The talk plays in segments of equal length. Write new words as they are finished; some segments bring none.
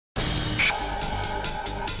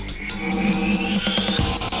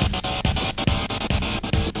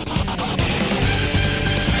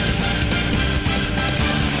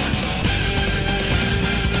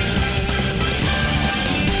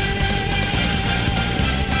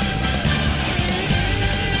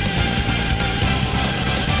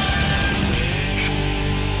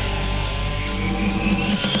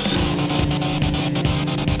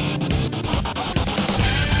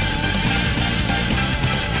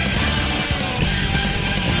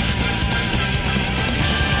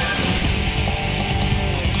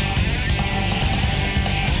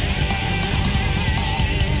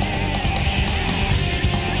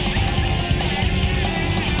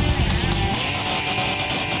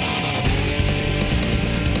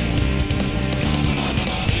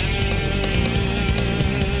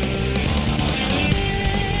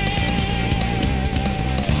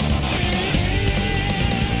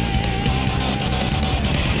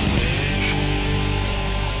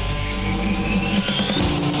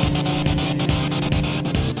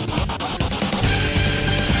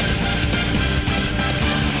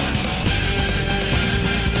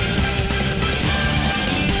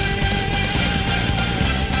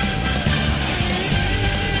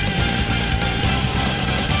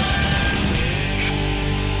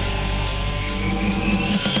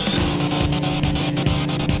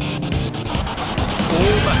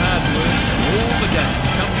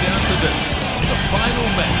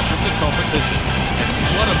business.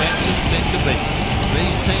 And what a match it's set to be.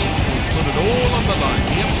 These teams will put it all on the line.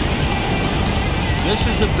 Yep. This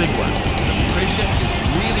is a big one. The pressure is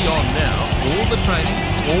really on now. All the training,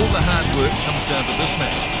 all the hard work comes down to this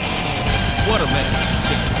match. What a match it's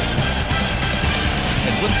set to be.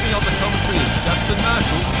 And with me on the commentary is Justin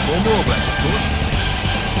Marshall, former All Black, of course.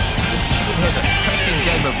 We should have a cracking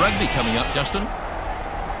game of rugby coming up, Justin.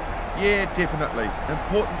 Yeah, definitely.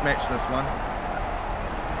 Important match, this one.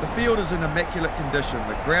 The field is in immaculate condition.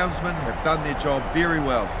 The groundsmen have done their job very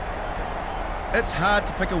well. It's hard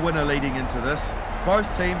to pick a winner leading into this.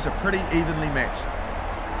 Both teams are pretty evenly matched.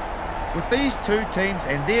 With these two teams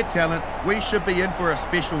and their talent, we should be in for a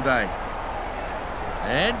special day.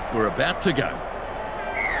 And we're about to go.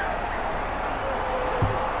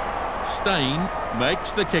 Stain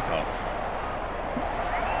makes the kickoff.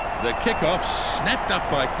 The kickoff snapped up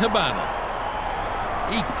by Hibana.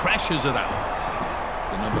 He crashes it up.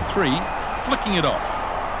 The number 3 flicking it off.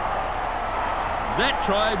 That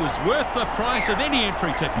try was worth the price of any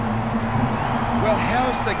entry ticket. Well,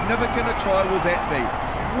 how significant a try will that be?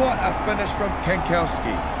 What a finish from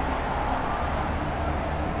Kankowski.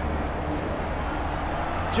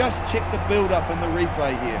 Just check the build-up in the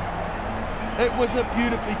replay here. It was a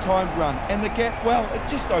beautifully timed run, and the gap, well, it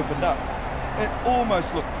just opened up. It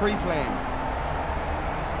almost looked pre-planned.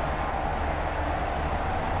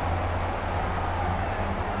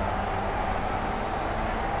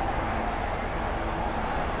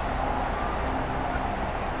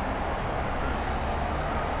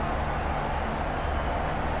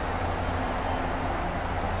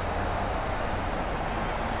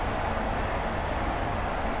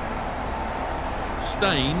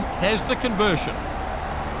 Stain has the conversion.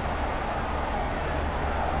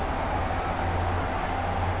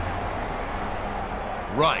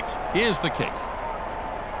 Right, here's the kick.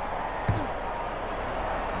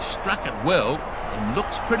 He struck it well and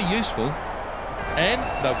looks pretty useful. And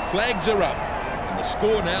the flags are up. And the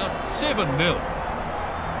score now 7-0.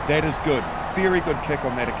 That is good. Very good kick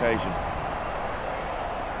on that occasion.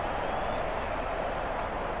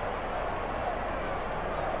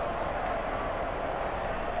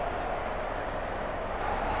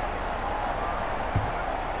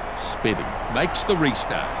 Spedding makes the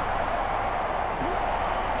restart.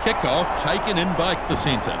 Kick-off taken in by the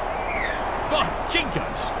centre. By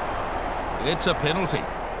Jinkos! It's a penalty.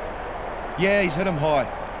 Yeah, he's hit him high.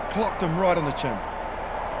 Clocked him right on the chin.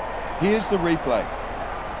 Here's the replay.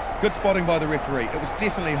 Good spotting by the referee. It was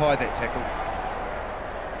definitely high, that tackle.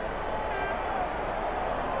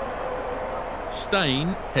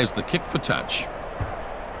 Stain has the kick for touch.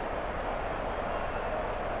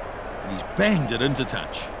 And he's banged it into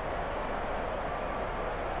touch.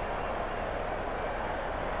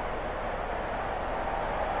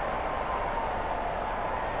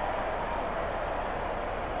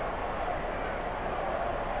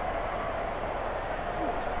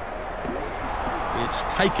 It's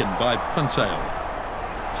taken by Transvaal.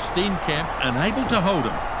 Steenkamp unable to hold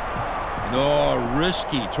him. Oh,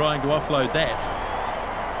 risky trying to offload that.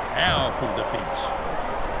 Powerful defence.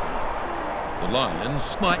 The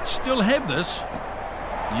Lions might still have this.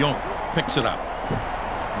 Yonk picks it up.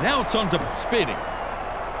 Now it's on to Spedding.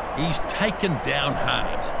 He's taken down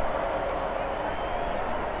hard.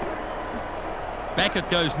 Back it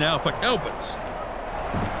goes now for Alberts.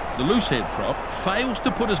 The loose head prop fails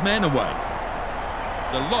to put his man away.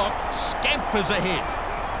 The lock scampers ahead.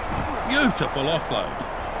 Beautiful offload.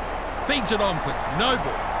 Feeds it on for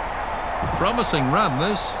Noble. Promising run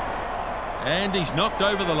this. And he's knocked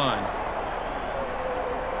over the line.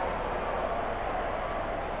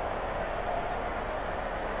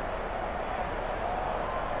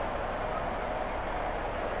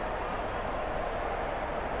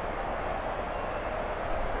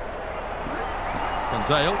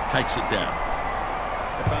 Transvaal takes it down.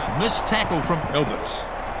 Missed tackle from Alberts.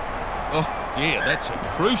 Oh dear, that's a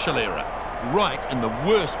crucial error. Right in the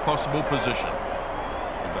worst possible position.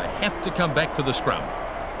 And they have to come back for the scrum.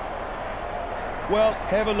 Well,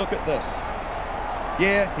 have a look at this.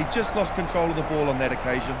 Yeah, he just lost control of the ball on that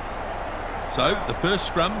occasion. So the first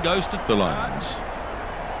scrum goes to the Lions.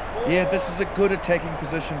 Yeah, this is a good attacking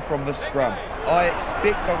position from this scrum. I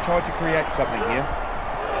expect they'll try to create something here.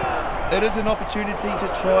 It is an opportunity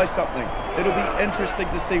to try something. It'll be interesting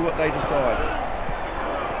to see what they decide.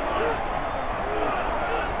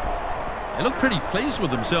 They look pretty pleased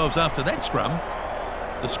with themselves after that scrum.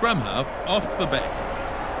 The scrum half off the back.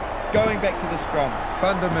 Going back to the scrum,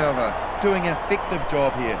 Van der Merwe doing an effective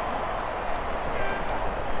job here.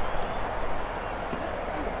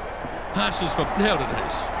 Passes for held it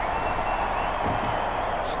is.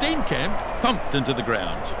 Steenkamp thumped into the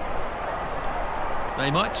ground. They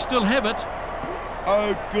might still have it.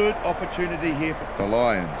 Oh, good opportunity here for the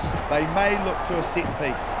Lions. They may look to a set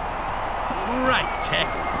piece. Great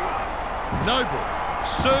tackle. Noble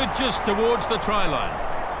surges towards the try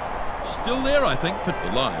line. Still there, I think, for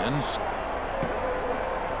the Lions.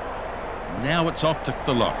 Now it's off to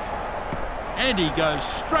the lock. And he goes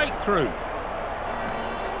straight through.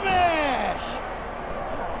 Smash!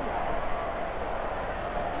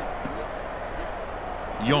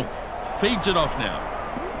 Jonk feeds it off now.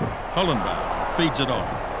 Hollenbach feeds it on.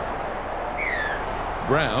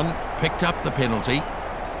 Brown picked up the penalty.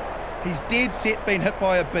 He's dead set being hit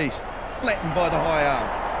by a beast, flattened by the high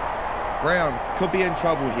arm. Brown could be in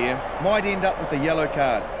trouble here. Might end up with a yellow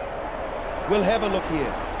card. We'll have a look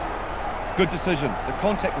here. Good decision. The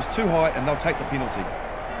contact was too high and they'll take the penalty.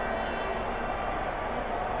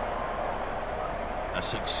 A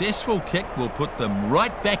successful kick will put them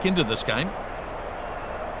right back into this game.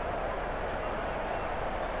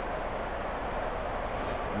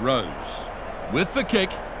 Rose with the kick,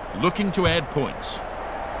 looking to add points.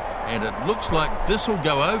 And it looks like this will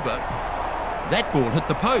go over. That ball hit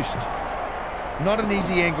the post. Not an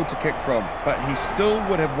easy angle to kick from, but he still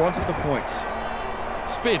would have wanted the points.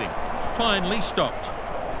 Spedding finally stopped.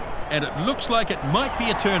 And it looks like it might be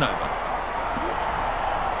a turnover.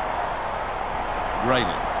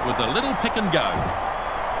 Grayling with a little pick and go.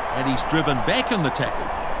 And he's driven back in the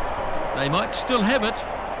tackle. They might still have it.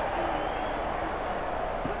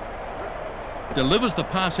 Delivers the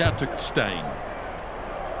pass out to Stain.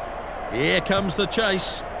 Here comes the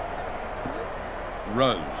chase.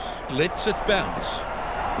 Rose lets it bounce.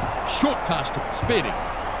 Short pass to Spedding.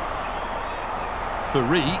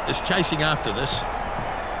 Fourie is chasing after this.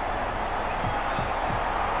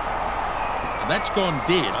 And that's gone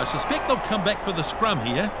dead. I suspect they'll come back for the scrum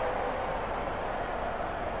here.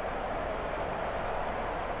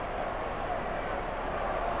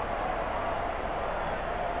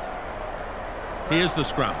 Here's the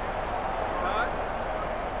scrum.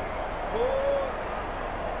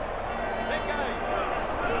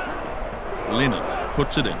 Leonard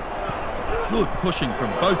puts it in. Good pushing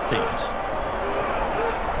from both teams.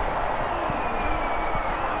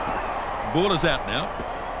 Ball is out now.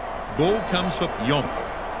 Ball comes for Jonk.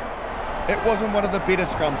 It wasn't one of the better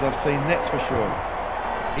scrums I've seen, that's for sure.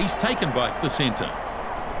 He's taken by the centre.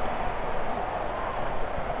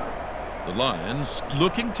 The Lions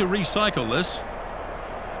looking to recycle this.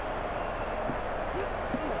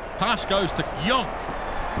 Pass goes to Jonk.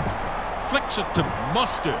 Flicks it to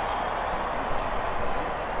Mostert.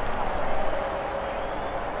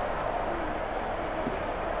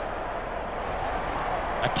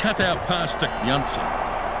 A cutout pass to Janssen.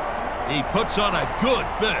 He puts on a good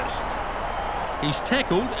burst. He's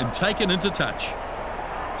tackled and taken into touch.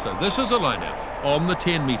 So this is a line-out on the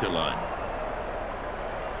 10-metre line.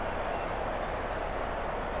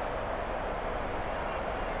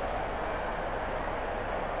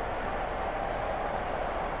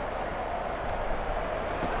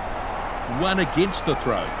 One against the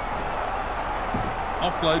throw.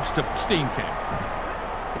 Offloads to Steenkamp.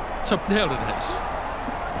 To Nelden has.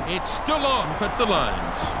 It's still on for the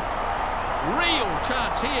Lions. Real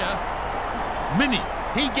chance here. Mini,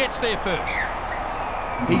 he gets there first.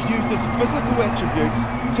 He's used his physical attributes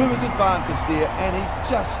to his advantage there, and he's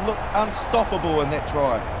just looked unstoppable in that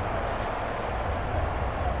try.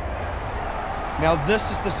 Now this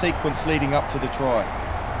is the sequence leading up to the try.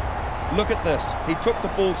 Look at this. He took the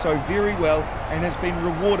ball so very well and has been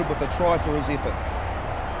rewarded with a try for his effort.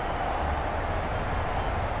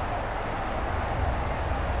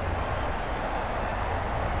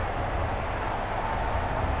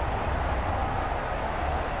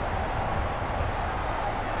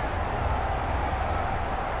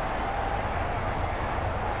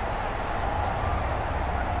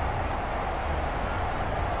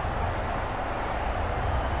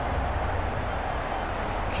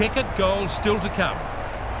 Kick at goal still to come.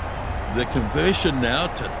 The conversion now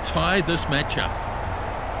to tie this match up.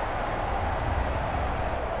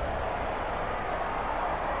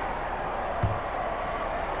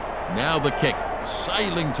 Now the kick,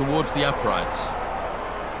 sailing towards the uprights.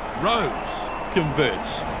 Rose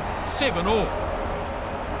converts. 7-all.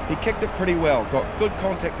 He kicked it pretty well, got good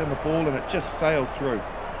contact in the ball, and it just sailed through.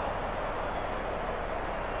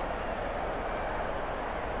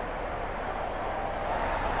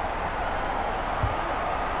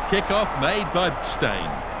 Kickoff made by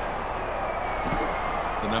Stain.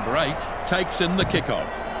 The number 8 takes in the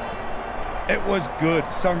kickoff. It was good.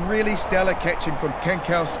 Some really stellar catching from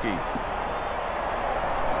Kankowski.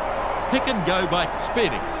 Pick and go by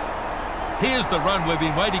Spedding. Here's the run we've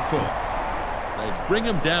been waiting for. They bring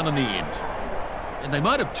him down in the end. And they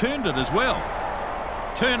might have turned it as well.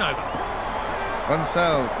 Turnover.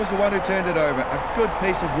 Vansel was the one who turned it over. A good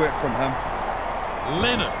piece of work from him.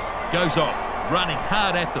 Leonard goes off, running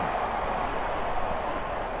hard at them.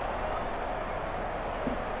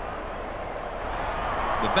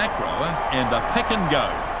 The back rower and the pick and go.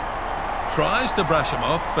 Tries to brush him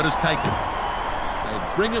off, but is taken.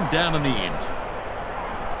 They bring him down in the end.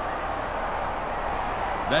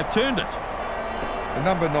 They've turned it. The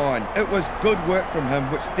number 9. It was good work from him,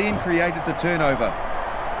 which then created the turnover.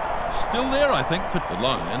 Still there, I think, for the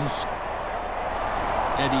Lions.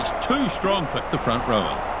 And he's too strong for the front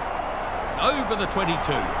rower. And over the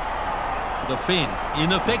 22. The fend,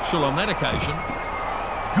 ineffectual on that occasion.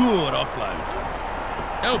 Good offload.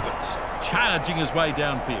 Alberts charging his way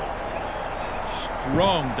downfield.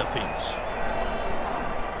 Strong defence.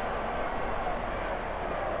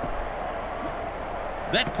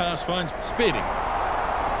 That pass finds Spedding.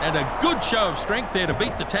 And a good show of strength there to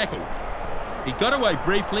beat the tackle. He got away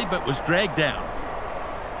briefly, but was dragged down.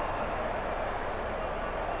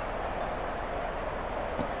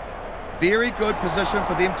 Very good position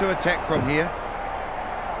for them to attack from here.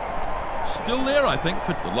 Still there, I think,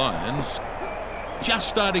 for the Lions. Just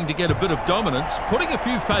starting to get a bit of dominance, putting a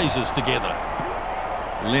few phases together.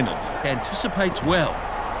 Leonard anticipates well.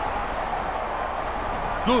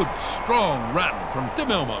 Good, strong run from de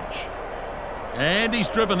Melmonch. And he's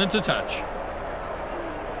driven into touch.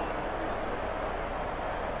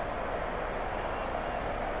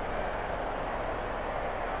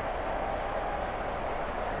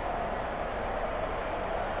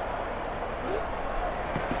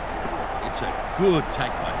 It's a good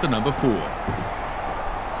take by the number 4.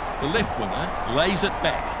 The left winger lays it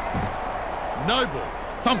back. Noble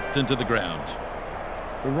thumped into the ground.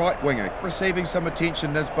 The right winger receiving some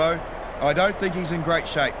attention, Nisbo. I don't think he's in great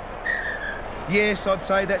shape. Yes, I'd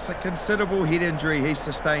say that's a considerable head injury he's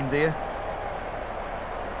sustained there.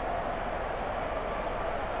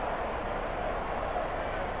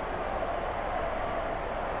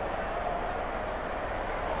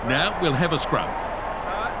 Now we'll have a scrum.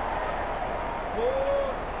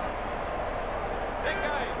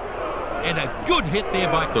 And a good hit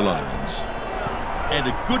there by the Lions. And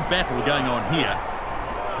a good battle going on here.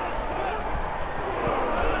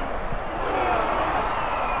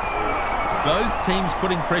 Both teams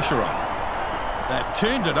putting pressure on. They've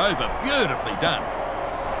turned it over. Beautifully done.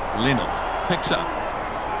 Leonard picks up.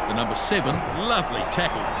 The number 7, lovely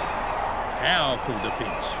tackle. Powerful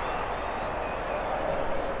defence.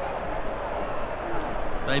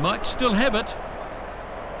 They might still have it.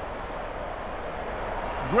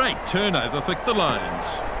 Great turnover for the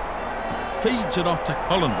Lions. Feeds it off to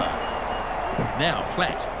Hollenbach. Now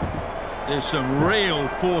flat. There's some real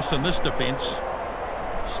force in this defence.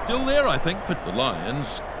 Still there, I think, for the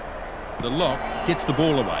Lions. The lock gets the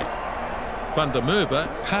ball away. Van der Merwe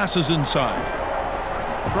passes inside.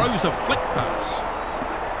 Throws a flick pass.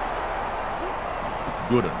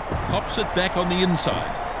 Gooden pops it back on the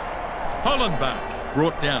inside. Hollenbach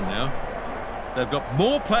brought down now. They've got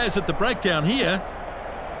more players at the breakdown here.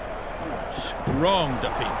 Strong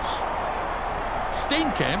defence.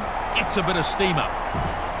 Steenkamp gets a bit of steam up.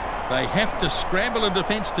 They have to scramble in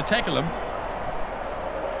defence to tackle him.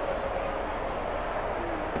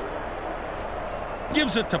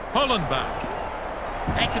 Gives it to Hollenbach.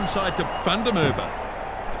 Back inside to Van der Merwe.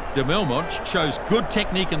 De Melmonch shows good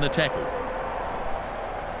technique in the tackle.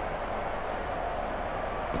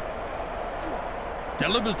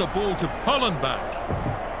 Delivers the ball to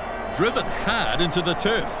Hollenbach. Driven hard into the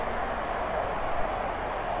turf.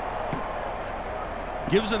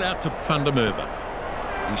 Gives it out to Van der Merwe.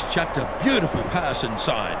 He's chucked a beautiful pass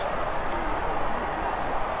inside.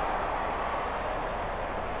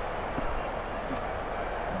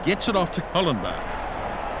 Gets it off to Hollenbach.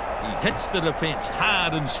 He hits the defence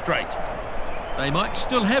hard and straight. They might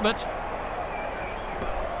still have it.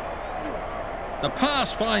 The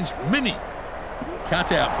pass finds Minnie.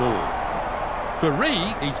 Cut out ball.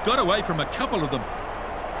 Ferree, he's got away from a couple of them.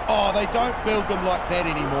 Oh, they don't build them like that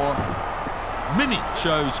anymore. Minnie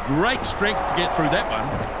shows great strength to get through that one.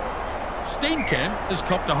 Steenkamp has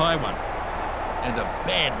copped a high one. And a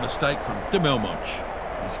bad mistake from de Melmonch.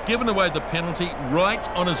 He's given away the penalty right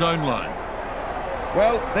on his own line.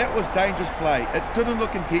 Well, that was dangerous play. It didn't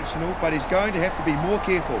look intentional, but he's going to have to be more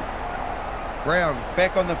careful. Brown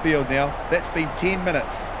back on the field now. That's been 10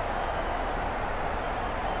 minutes.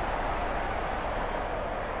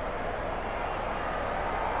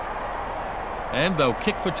 And they'll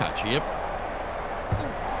kick for touch here.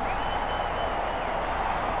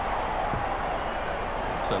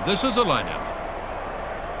 So this is a line-out.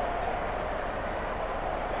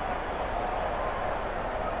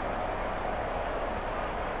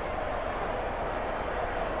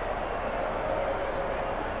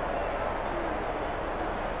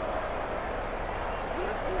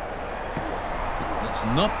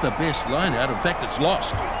 It's not the best line out. In fact, it's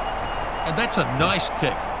lost. And that's a nice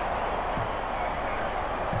kick.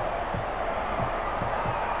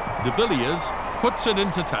 De Villiers puts it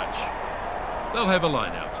into touch. They'll have a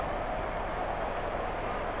line out.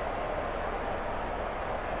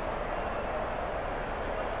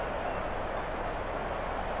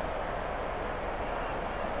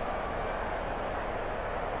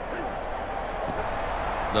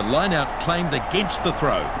 The line out claimed against the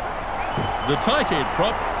throw. The tight head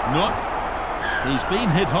prop, not. He's been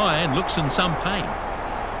hit high and looks in some pain.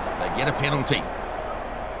 They get a penalty.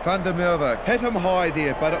 Van der Merwe hit him high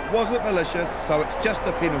there, but it wasn't malicious, so it's just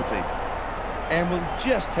a penalty. And we'll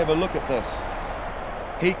just have a look at this.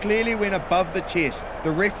 He clearly went above the chest.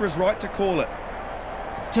 The ref was right to call it.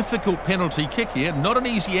 Difficult penalty kick here, not an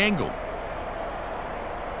easy angle.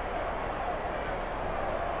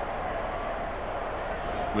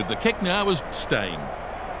 With the kick now is Steyn.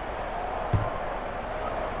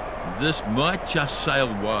 This might just sail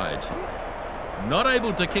wide. Not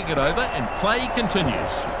able to kick it over, and play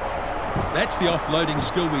continues. That's the offloading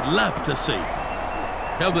skill we'd love to see.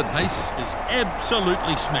 Heldon Hayes is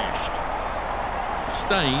absolutely smashed.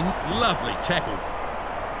 Steyn, lovely tackle.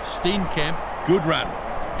 Steenkamp, good run.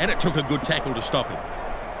 And it took a good tackle to stop him.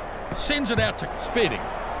 Sends it out to Spedding.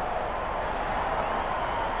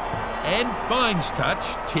 And finds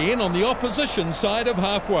touch, 10 on the opposition side of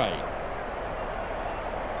halfway.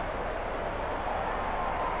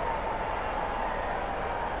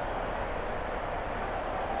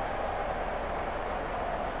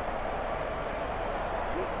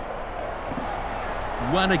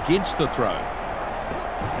 One against the throw.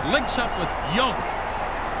 Links up with Yonk.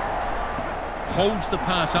 Holds the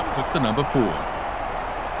pass up for the number 4.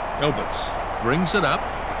 Alberts brings it up.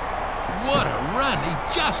 What a run,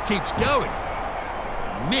 he just keeps going.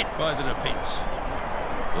 Met by the defence.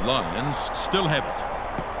 The Lions still have it.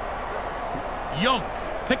 Yonk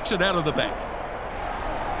picks it out of the back.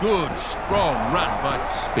 Good, strong run by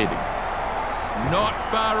Spedding. Not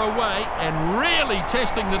far away and really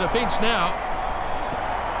testing the defence now.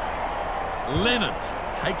 Leonard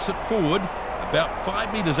takes it forward about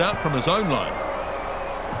 5 metres out from his own line.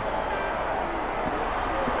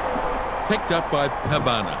 Picked up by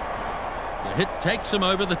Habana. The hit takes him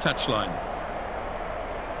over the touchline.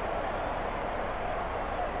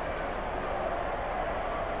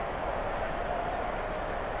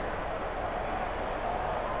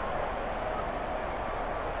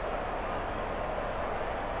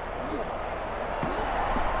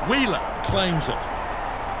 Wheeler claims it.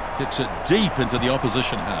 Kicks it deep into the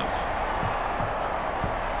opposition half.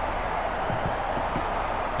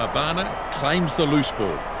 Habana claims the loose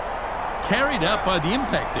ball. Carried out by the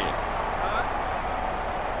impact there.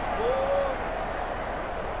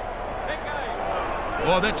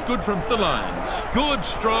 Oh, that's good from the Lions. Good,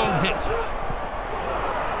 strong hit.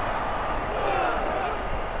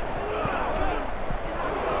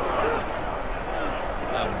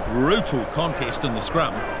 A brutal contest in the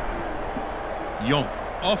scrum. Yonk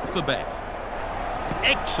off the back.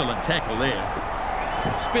 Excellent tackle there.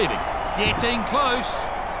 Spedding getting close.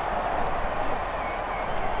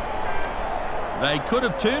 They could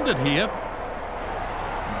have turned it here.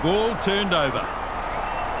 Ball turned over.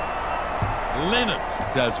 Leonard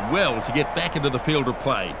does well to get back into the field of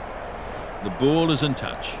play. The ball is in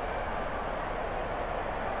touch.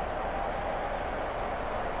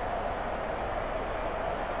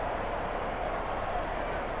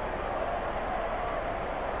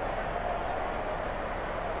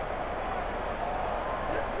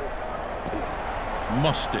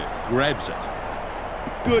 Moster grabs it.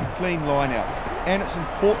 Good clean line out, and it's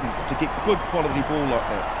important to get good quality ball like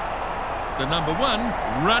that. The number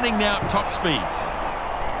 1 running now at top speed.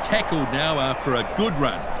 Tackled now after a good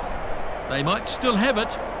run. They might still have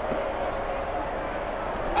it.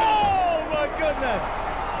 Oh my goodness!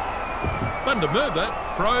 Van der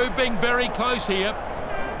Merwe probing very close here.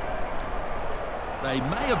 They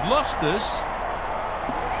may have lost this.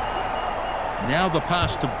 Now the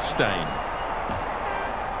pass to Steyn.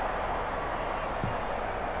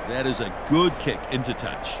 That is a good kick into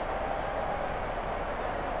touch.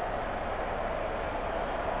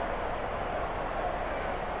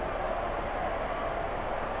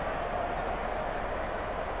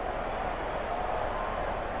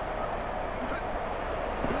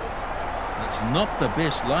 It's not the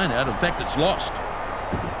best line out. In fact, it's lost.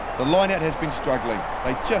 The line out has been struggling.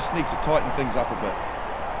 They just need to tighten things up a bit.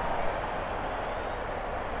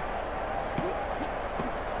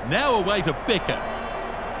 Now away to Becker.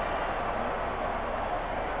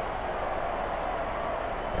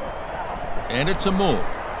 And it's a maul.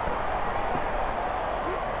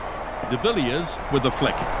 De Villiers with a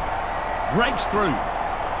flick. Breaks through.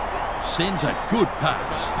 Sends a good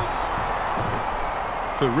pass.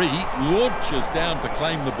 Fourie launches down to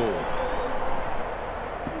claim the ball.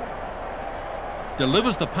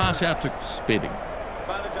 Delivers the pass out to Spedding.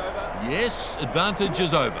 Yes, advantage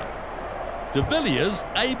is over. De Villiers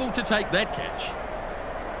able to take that catch.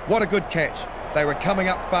 What a good catch. They were coming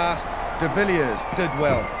up fast. De Villiers did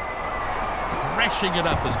well. Crashing it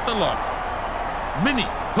up as Billock. Mini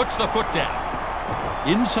puts the foot down.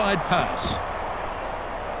 Inside pass.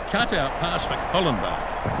 Cut out pass for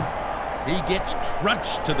Hollenbach. He gets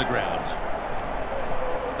crunched to the ground.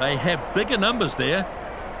 They have bigger numbers there.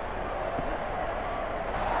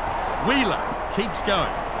 Wheeler keeps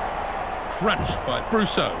going. Crunched by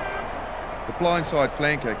Brousseau. The blindside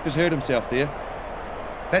flanker has hurt himself there.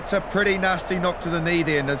 That's a pretty nasty knock to the knee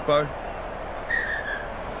there, Nisbo.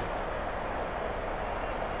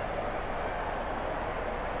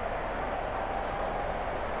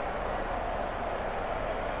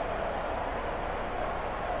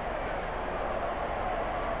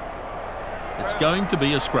 It's going to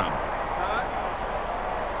be a scrum.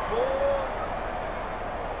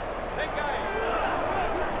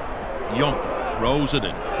 Yonk rolls it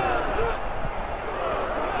in.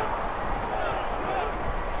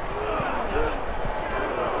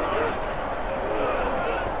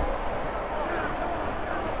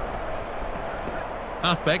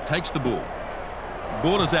 Halfback takes the ball.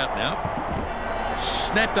 Ball is out now.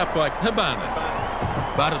 Snapped up by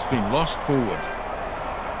Habana. But it's been lost forward.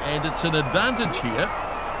 And it's an advantage here.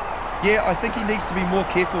 Yeah, I think he needs to be more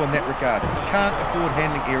careful in that regard. Can't afford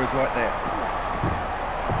handling errors like that.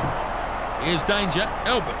 Here's danger.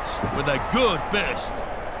 Alberts with a good burst.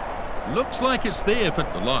 Looks like it's there for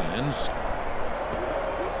the Lions.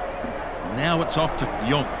 Now it's off to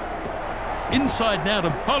Yonk. Inside now to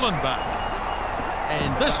Hollenbach.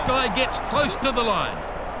 And this guy gets close to the line.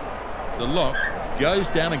 The lock goes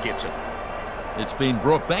down and gets it. It's been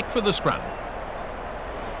brought back for the scrum.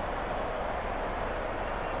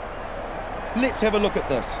 Let's have a look at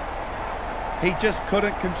this. He just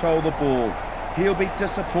couldn't control the ball. He'll be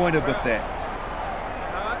disappointed with that.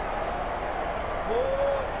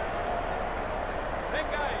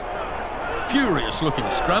 Furious looking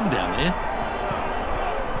scrum down there.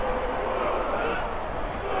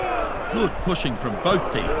 Good pushing from both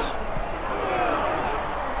teams.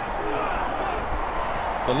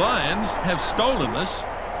 The Lions have stolen this.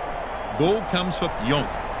 Ball comes for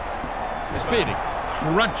Yonk. Spedding,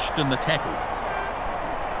 crunched in the tackle.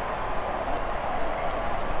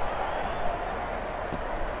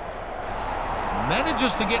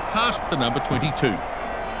 Manages to get past the number 22.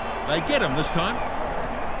 They get him this time.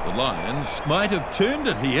 The Lions might have turned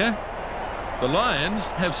it here. The Lions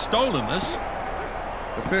have stolen this.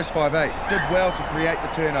 The first 5/8 did well to create the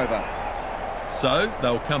turnover. So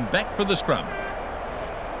they'll come back for the scrum.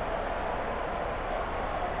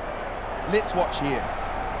 Let's watch here.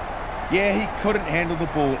 Yeah, he couldn't handle the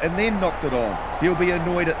ball and then knocked it on. He'll be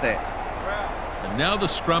annoyed at that. And now the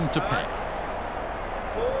scrum to pack.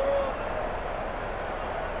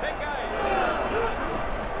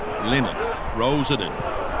 Leonard rolls it in.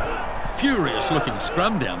 Furious looking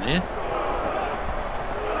scrum down there.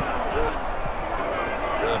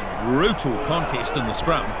 A brutal contest in the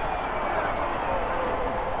scrum.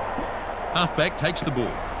 Halfback takes the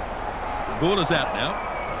ball. Ball is out now.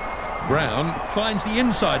 Brown finds the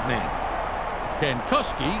inside man. Can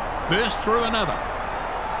Koski burst through another?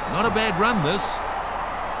 Not a bad run this.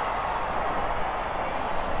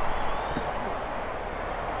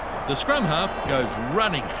 The scrum half goes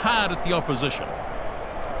running hard at the opposition.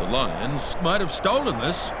 The Lions might have stolen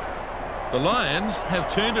this. The Lions have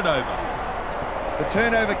turned it over. The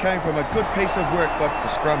turnover came from a good piece of work by the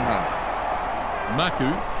scrum half.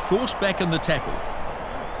 Maku forced back in the tackle.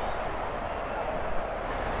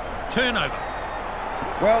 Turnover.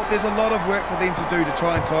 Well, there's a lot of work for them to do to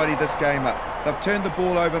try and tidy this game up. They've turned the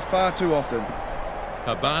ball over far too often.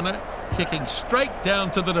 Habana kicking straight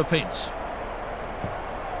down to the defence.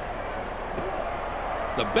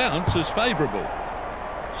 The bounce is favourable.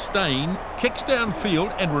 Stain kicks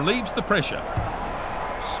downfield and relieves the pressure.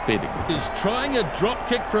 Spedding is trying a drop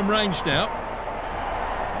kick from range now.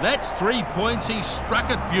 That's 3 points. He struck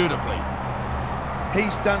it beautifully.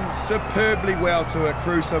 He's done superbly well to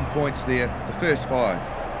accrue some points there, the first 5.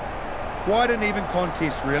 Quite an even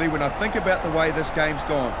contest, really, when I think about the way this game's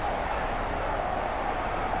gone.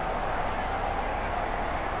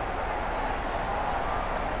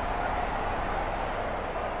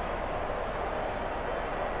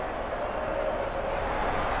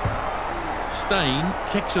 Stain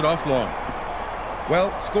kicks it off long.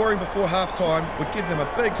 Well, scoring before half-time would give them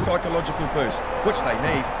a big psychological boost, which they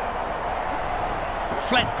need.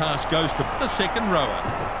 Flat pass goes to the second rower.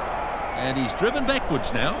 And he's driven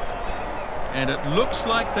backwards now. And it looks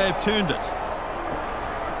like they've turned it.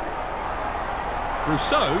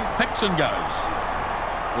 Rousseau picks and goes.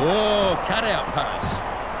 Oh, cut-out pass.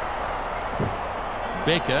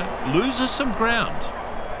 Becker loses some ground.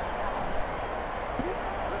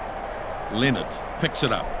 Leonard picks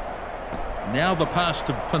it up. Now the pass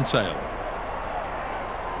to Transvaal.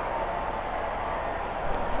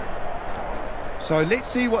 So let's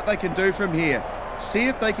see what they can do from here. See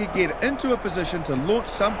if they can get into a position to launch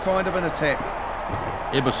some kind of an attack.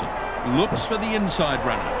 Emerson looks for the inside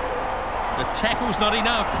runner. The tackle's not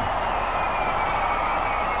enough.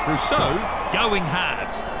 Rousseau going hard.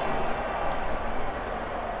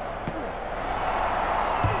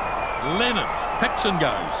 Leonard picks and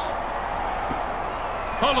goes.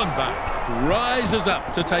 Hollenbach rises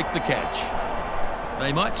up to take the catch.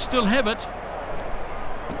 They might still have it.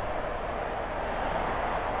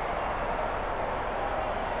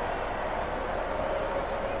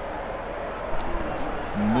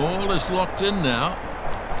 Maul is locked in now.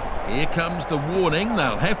 Here comes the warning.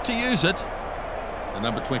 They'll have to use it. The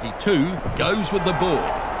number 22 goes with the ball.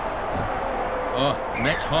 Oh, and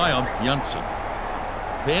that's high on Janssen.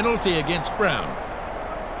 Penalty against Brown.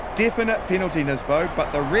 Definite penalty, Nisbo,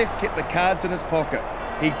 but the ref kept the cards in his pocket.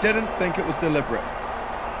 He didn't think it was deliberate.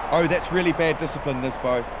 Oh, that's really bad discipline,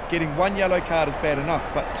 Nisbo. Getting one yellow card is bad enough,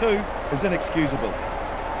 but two is inexcusable.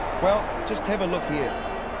 Well, just have a look here.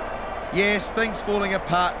 Yes, things falling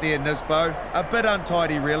apart there, Nisbo. A bit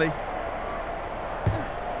untidy, really.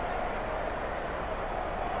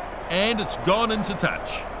 And it's gone into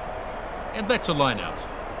touch. And that's a line out.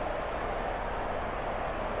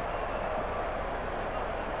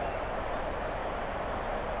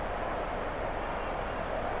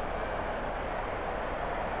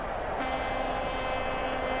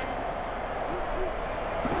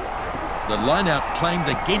 The line-out claimed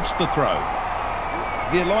against the throw.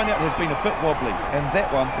 Their line-out has been a bit wobbly, and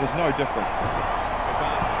that one was no different.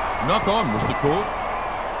 Knock on was the call.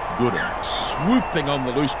 Gooder swooping on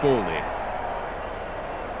the loose ball there.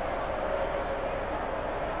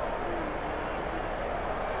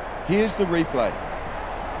 Here's the replay.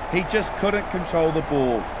 He just couldn't control the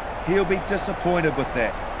ball. He'll be disappointed with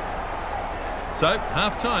that. So,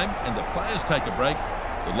 half-time, and the players take a break.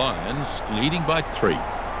 The Lions leading by 3.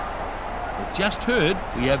 We've just heard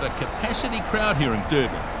we have a capacity crowd here in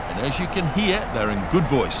Durban, and as you can hear, they're in good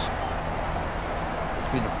voice. It's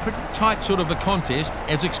been a pretty tight sort of a contest,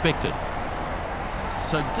 as expected.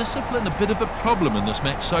 So discipline a bit of a problem in this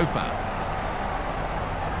match so far.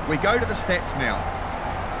 We go to the stats now.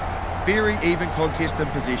 Very even contest in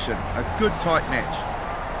possession, a good tight match.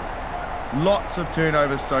 Lots of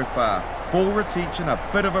turnovers so far. Ball retention a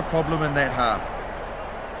bit of a problem in that half.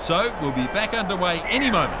 So we'll be back underway any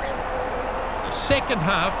moment. The second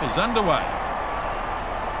half is underway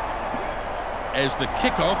as the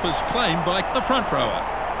kickoff is claimed by the front rower.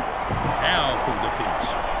 Powerful defence.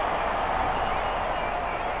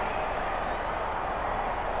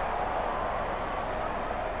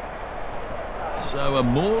 So a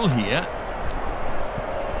maul here.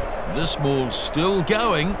 This maul's still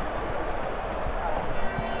going.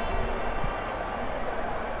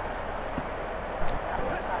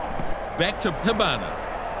 Back to Habana.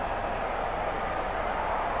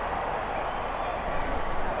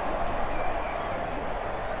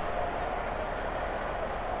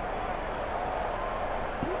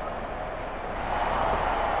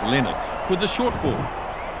 Leonard with the short ball.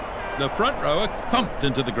 The front rower thumped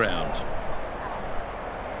into the ground.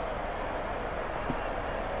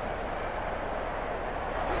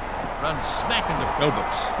 Runs smack into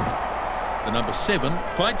Alberts. The number 7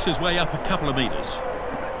 fights his way up a couple of metres.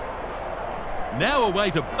 Now away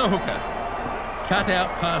to the hooker. Cut out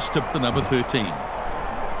pass to the number 13.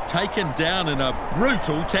 Taken down in a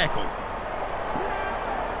brutal tackle.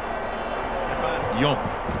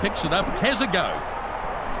 Yomp picks it up, has a go.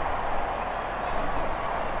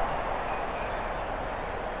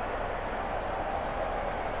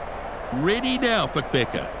 Ready now for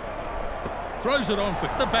Becker. Throws it on for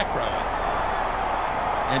the back rower.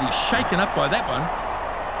 And he's shaken up by that one.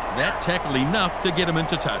 That tackle enough to get him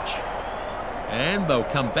into touch. And they'll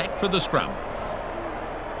come back for the scrum.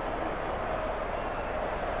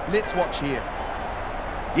 Let's watch here.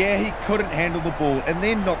 Yeah, he couldn't handle the ball and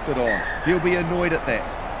then knocked it on. He'll be annoyed at that.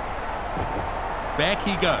 Back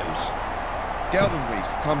he goes.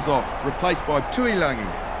 Geldenhuis comes off, replaced by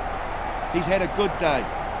Tuilangi. He's had a good day.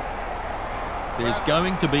 There's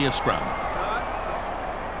going to be a scrum.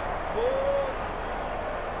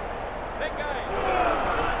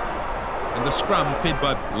 And the scrum fed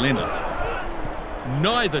by Leonard.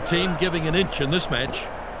 Neither team giving an inch in this match.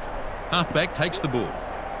 Halfback takes the ball.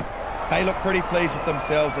 They look pretty pleased with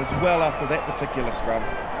themselves as well after that particular scrum.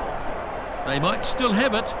 They might still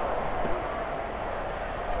have it.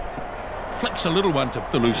 Flicks a little one to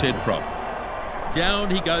the loose head prop. Down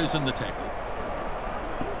he goes in the tackle.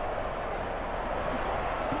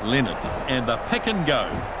 Leonard and the pick and go.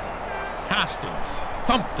 Castings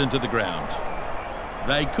thumped into the ground.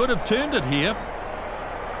 They could have turned it here.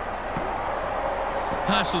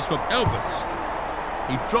 Passes for Alberts.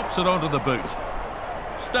 He drops it onto the boot.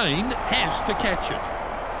 Steyn has to catch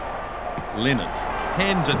it. Leonard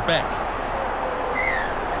hands it back.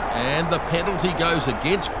 And the penalty goes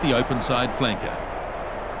against the open side flanker.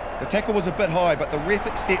 The tackle was a bit high, but the ref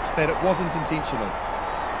accepts that it wasn't intentional.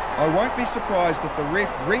 I won't be surprised if the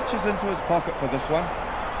ref reaches into his pocket for this one.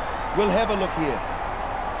 We'll have a look here.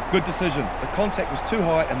 Good decision. The contact was too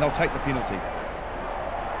high and they'll take the penalty.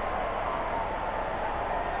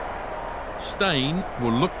 Steyn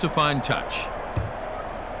will look to find touch.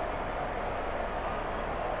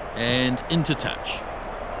 And into touch.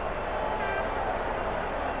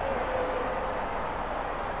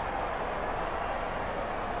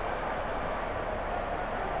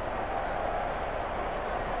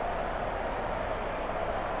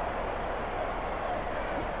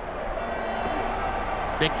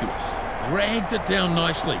 Vacuous dragged it down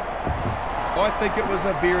nicely. I think it was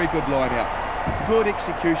a very good line out. Good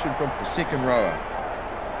execution from the second rower.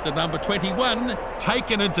 The number 21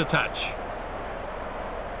 taken into touch.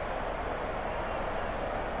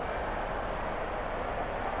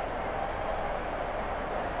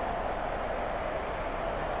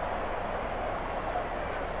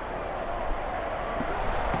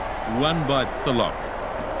 Won by the lock.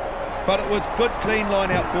 But it was good clean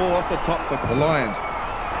line out ball off the top for the Lions.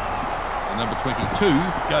 The number 22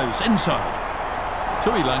 goes inside.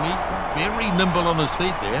 Tuilangi very nimble on his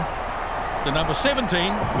feet there. The number 17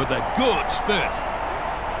 with a good spurt.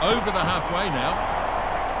 Over the halfway now.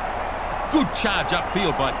 Good charge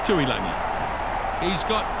upfield by Tuilangi. He's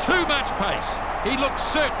got too much pace. He looks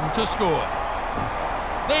certain to score.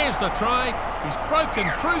 There's the try. He's broken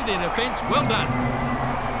through their defence. Well done.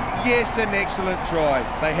 Yes, an excellent try.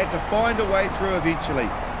 They had to find a way through eventually.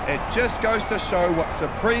 It just goes to show what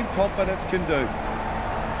supreme confidence can do.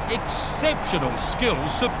 Exceptional skill,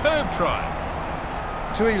 superb try.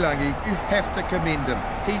 Tuilangi, you have to commend him.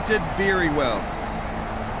 He did very well.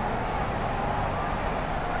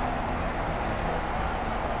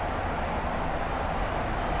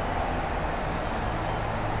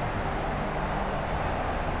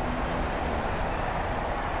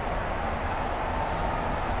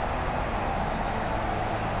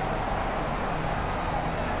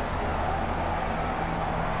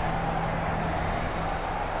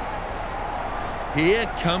 Here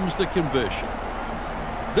comes the conversion.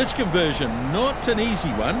 This conversion, not an easy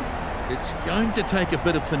one. It's going to take a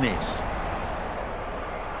bit of finesse.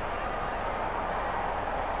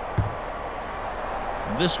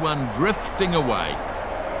 This one drifting away.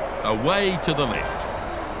 Away to the left.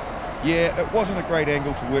 Yeah, it wasn't a great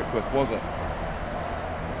angle to work with, was it?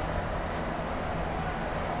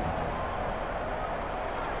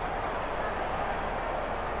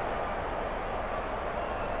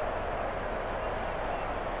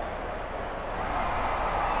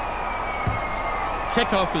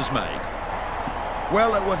 Kickoff is made.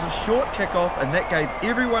 Well, it was a short kickoff and that gave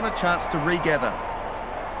everyone a chance to regather.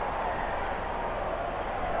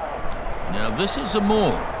 Now this is a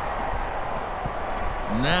maul.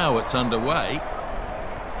 Now it's underway.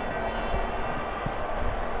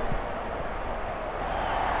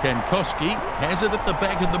 Kankowski has it at the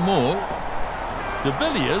back of the maul. De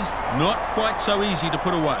Villiers not quite so easy to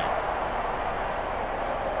put away.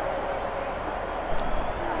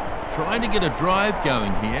 Trying to get a drive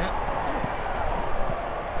going here.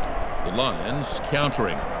 The Lions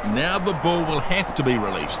countering. Now the ball will have to be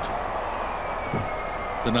released.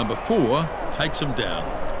 The number 4 takes him down.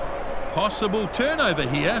 Possible turnover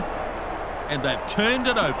here. And they've turned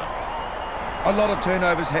it over. A lot of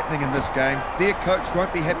turnovers happening in this game. Their coach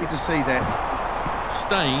won't be happy to see that.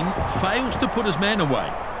 Steyn fails to put his man away.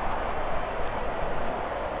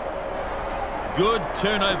 Good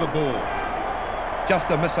turnover ball.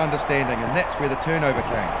 Just a misunderstanding, and that's where the turnover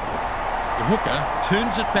came. The hooker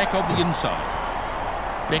turns it back on the inside.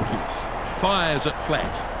 Vacuous fires it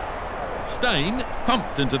flat. Steyn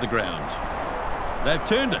thumped into the ground. They've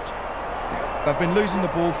turned it. They've been losing the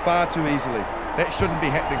ball far too easily. That shouldn't be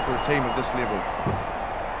happening for a team of this level.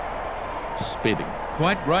 Spedding,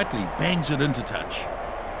 quite rightly, bangs it into touch.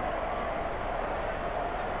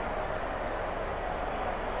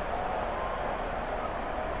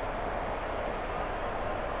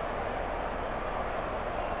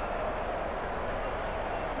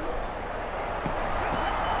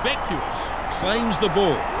 conspicuous. Claims the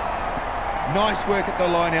ball. Nice work at the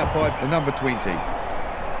line out by the number 20.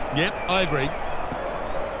 Yep, I agree.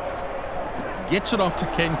 Gets it off to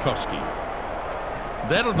Kankowski.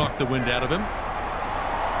 That'll knock the wind out of him.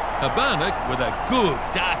 Habana with a good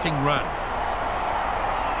darting run.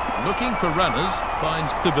 Looking for runners,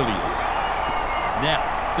 finds De Villiers. Now,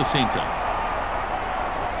 the centre.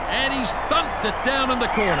 And he's thumped it down in the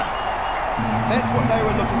corner. That's what they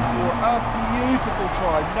were looking for. A beautiful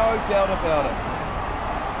try, no doubt about it.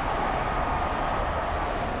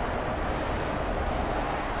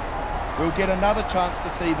 We'll get another chance to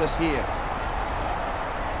see this here.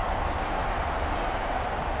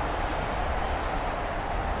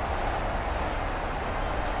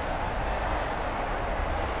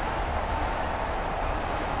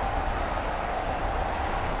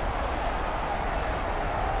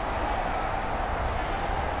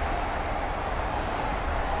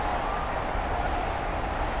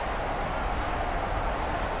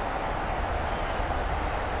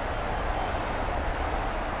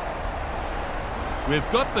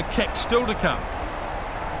 We've got the kick still to come.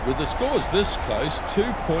 With the scores this close, 2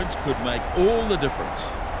 points could make all the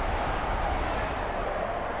difference.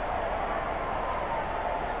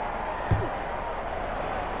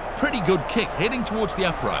 Pretty good kick, heading towards the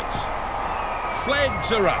uprights.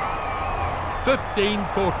 Flags are up.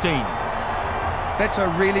 15-14. That's a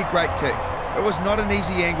really great kick. It was not an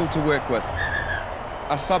easy angle to work with.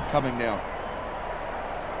 A sub coming now.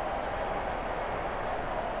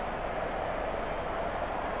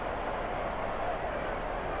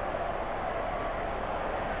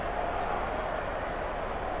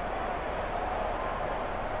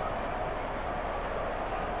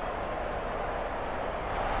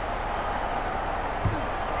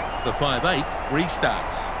 The 5/8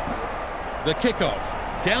 restarts. The kickoff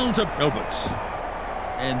down to Alberts.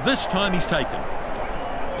 And this time he's taken.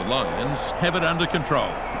 The Lions have it under control.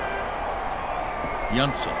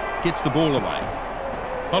 Janssen gets the ball away.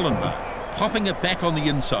 Hollenbach popping it back on the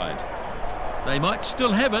inside. They might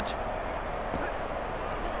still have it.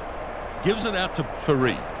 Gives it out to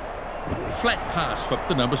Farid. Flat pass for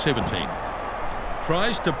the number 17.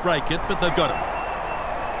 Tries to break it, but they've got him.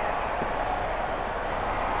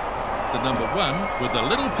 The number 1 with a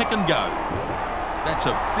little pick and go. That's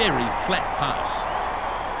a very flat pass.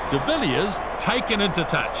 De Villiers taken into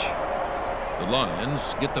touch. The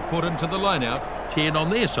Lions get the put into the line-out, 10 on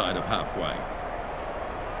their side of halfway.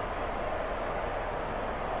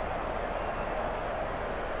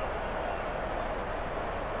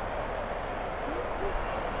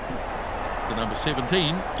 The number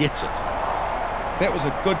 17 gets it. That was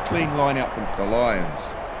a good clean line-out from the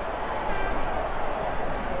Lions.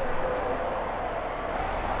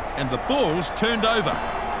 And the ball's turned over.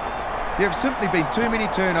 There have simply been too many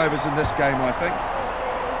turnovers in this game, I think.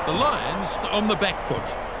 The Lions on the back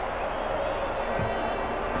foot.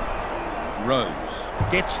 Rose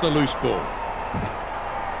gets the loose ball.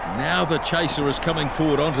 Now the chaser is coming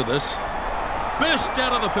forward onto this. Burst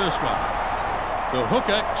out of the first one. The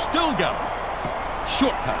hooker still going.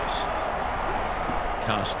 Short pass.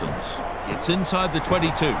 Carstens gets inside the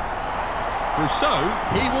 22. Rousseau,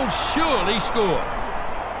 he will surely score.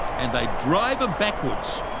 And they drive him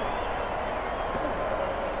backwards.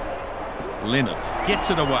 Leonard gets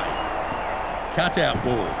it away. Cut out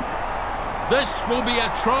ball. This will be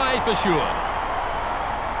a try for sure.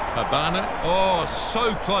 Habana, oh,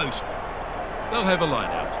 so close. They'll have a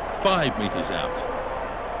line out, 5 metres out.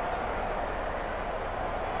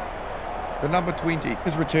 The number 20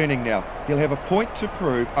 is returning now. He'll have a point to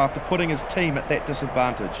prove after putting his team at that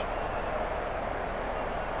disadvantage.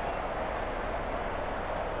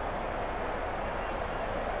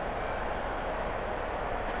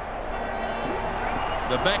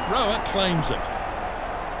 The back rower claims it.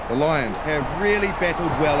 The Lions have really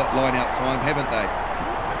battled well at line-out time, haven't they?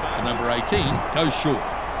 The number 18 goes short.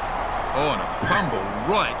 Oh, and a fumble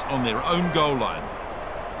right on their own goal line.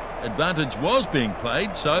 Advantage was being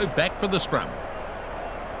played, so back for the scrum.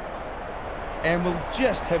 And we'll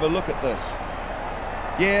just have a look at this.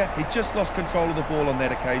 Yeah, he just lost control of the ball on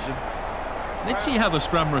that occasion. Let's see how the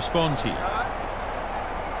scrum responds here.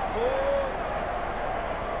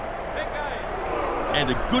 And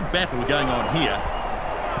a good battle going on here.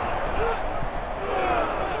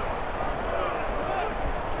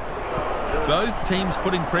 Both teams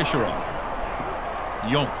putting pressure on.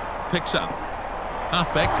 Yonk picks up.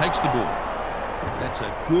 Halfback takes the ball. That's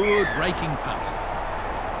a good raking punt.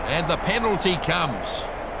 And the penalty comes.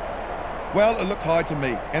 Well, it looked high to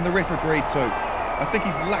me, and the ref agreed too. I think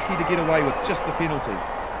he's lucky to get away with just the penalty.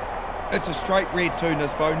 It's a straight red too,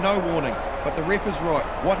 Nisbo, no warning. But the ref is right.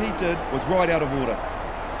 What he did was right out of order.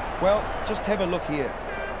 Well, just have a look here.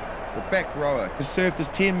 The back rower has served his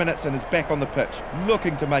 10 minutes and is back on the pitch,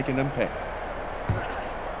 looking to make an impact.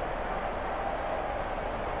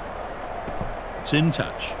 It's in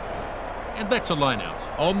touch. And that's a line out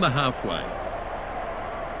on the halfway.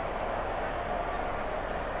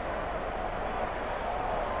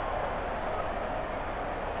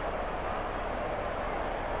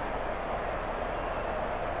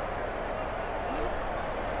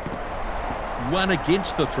 One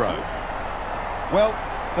against the throw. Well,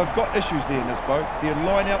 they've got issues there, Nisbo. Their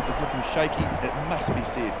line-out is looking shaky, it must be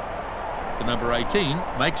said. The number 18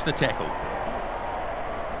 makes the tackle.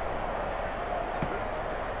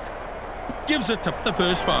 Gives it to the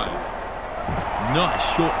first 5.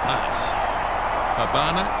 Nice short pass.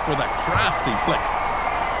 Habana with a crafty flick.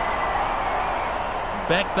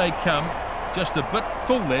 Back they come, just a bit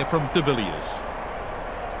full there from De Villiers.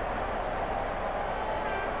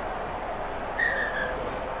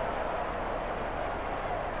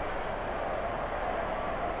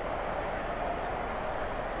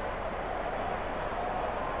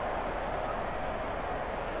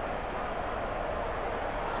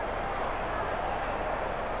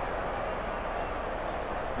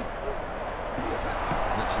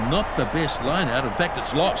 Not the best line out, in fact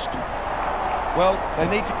it's lost. Well, they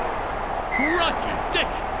need to... Crikey, Dick!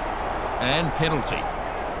 And penalty.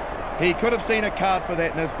 He could have seen a card for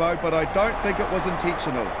that, Nisbo, but I don't think it was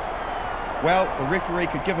intentional. Well, the referee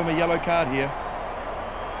could give him a yellow card here.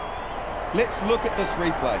 Let's look at this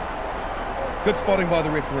replay. Good spotting by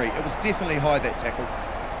the referee. It was definitely high, that tackle.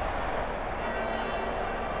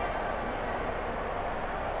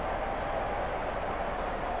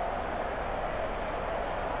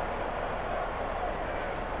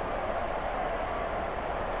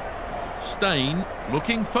 Stain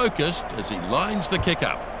looking focused as he lines the kick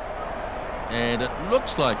up. And it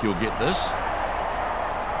looks like you'll get this.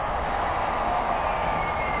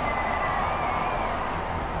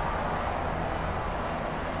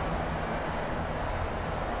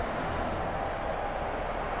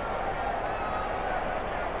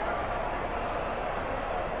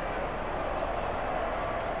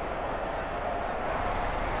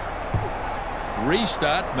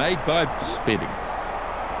 Restart made by Spedding.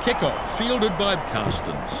 Kick-off fielded by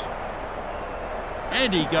Carstens.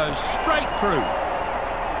 And he goes straight through.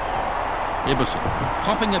 Emerson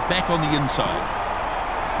popping it back on the inside.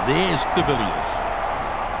 There's De Villiers.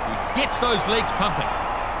 He gets those legs pumping.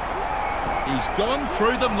 He's gone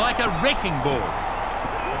through them like a wrecking ball.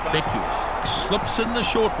 Beckius slips in the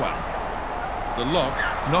short one. The lock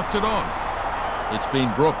knocked it on. It's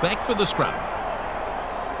been brought back for the scrum.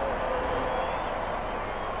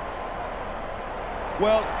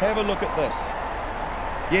 Well, have a look at this.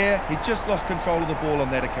 Yeah, he just lost control of the ball on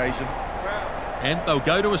that occasion. And they'll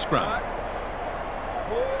go to a scrum.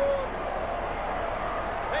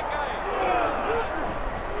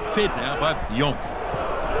 Fed now by Yonk.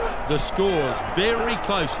 The score's very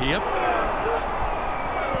close here.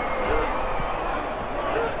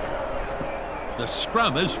 The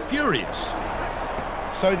scrum is furious.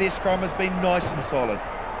 So their scrum has been nice and solid.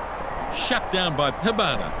 Shut down by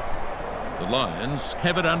Habana. The Lions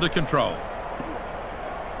have it under control.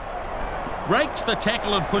 Breaks the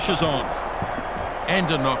tackle and pushes on. And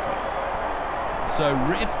a knock. So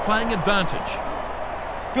ref playing advantage.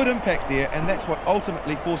 Good impact there, and that's what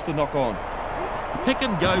ultimately forced the knock on. Pick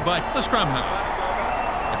and go by the scrum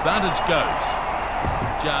half. Advantage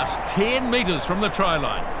goes. Just 10 metres from the try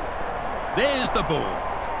line. There's the ball.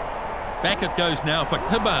 Back it goes now for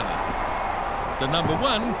Habana. The number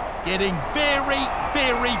 1 getting very,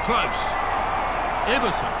 very close.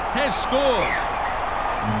 Everson has scored.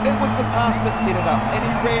 It was the pass that set it up, and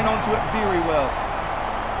he ran onto it very well.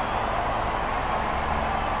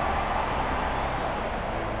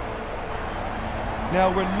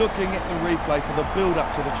 Now we're looking at the replay for the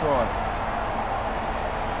build-up to the try.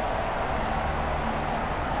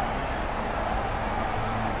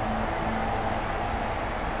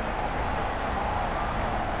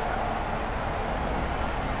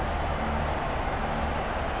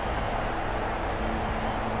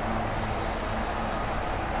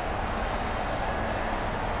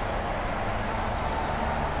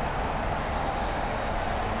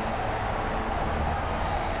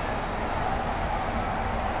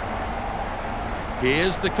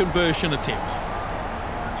 Here's the conversion attempt.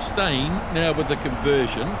 Stain now with the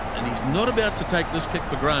conversion, and he's not about to take this kick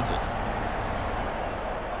for granted.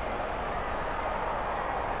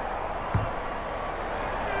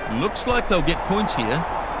 Looks like they'll get points here.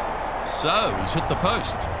 So he's hit the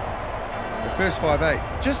post. The first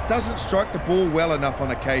 5/8 just doesn't strike the ball well enough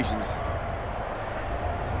on occasions.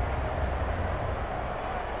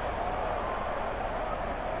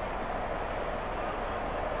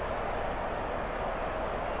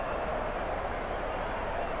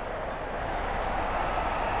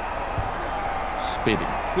 Spedding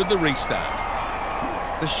with the restart.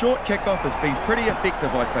 The short kickoff has been pretty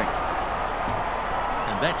effective, I think.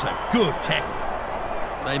 And that's a good tackle.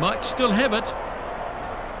 They might still have it.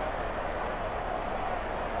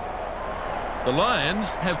 The Lions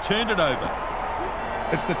have turned it over.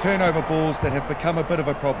 It's the turnover balls that have become a bit of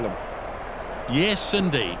a problem. Yes,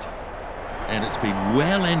 indeed. And it's been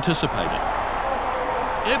well anticipated.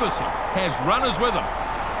 Everson has runners with him.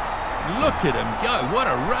 Look at him go. What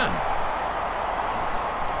a run.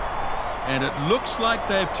 And it looks like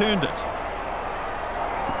they've turned it.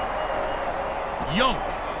 Yonk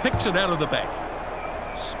picks it out of the back.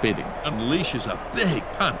 Spedding unleashes a big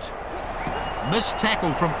punt. Missed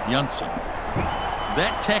tackle from Janssen.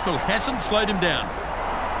 That tackle hasn't slowed him down.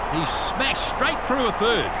 He's smashed straight through a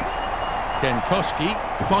third. Kankowski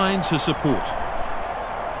finds his support.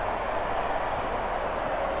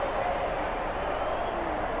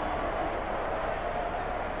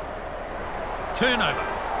 Turnover.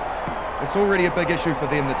 It's already a big issue for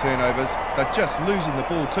them, the turnovers. They're just losing the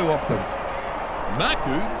ball too often.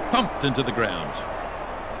 Maku thumped into the ground.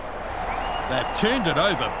 They've turned it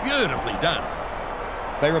over. Beautifully done.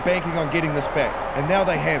 They were banking on getting this back, and now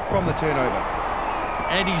they have from the turnover.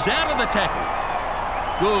 And he's out of the tackle.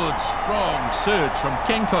 Good, strong surge from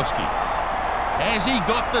Kankowski. Has he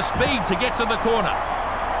got the speed to get to the corner?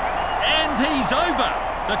 And he's over.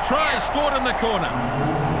 The try is scored in the corner.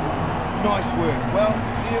 Nice work. Well,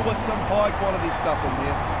 there was some high-quality stuff in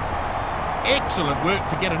there. Excellent work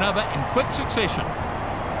to get another in quick succession.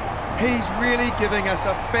 He's really giving us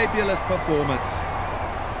a fabulous performance.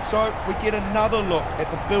 So we get another look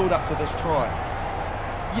at the build-up to this try.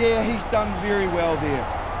 Yeah, he's done very well there.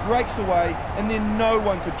 Breaks away, and then no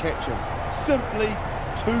one could catch him. Simply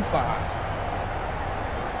too fast.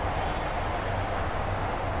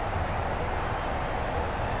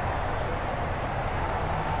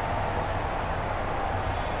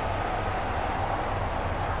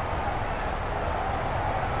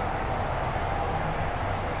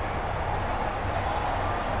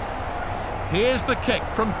 Here's the kick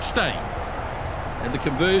from Stein. And the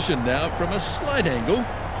conversion now from a slight angle,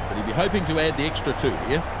 but he'll be hoping to add the extra two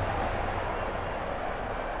here.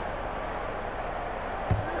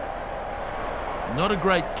 Not a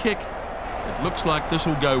great kick. It looks like this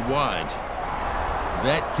will go wide.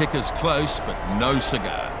 That kick is close, but no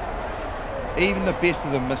cigar. Even the best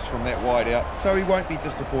of them missed from that wide out, so he won't be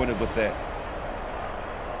disappointed with that.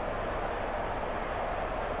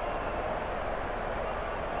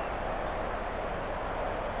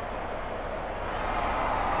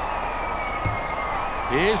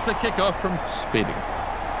 Here's the kickoff from Spedding.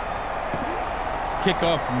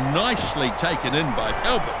 Kickoff nicely taken in by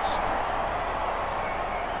Alberts.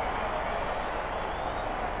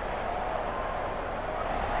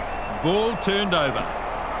 Ball turned over.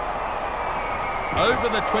 Over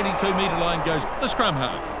the 22-metre line goes the scrum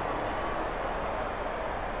half.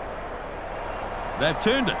 They've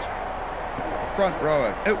turned it. The front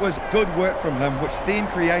rower. It was good work from him, which then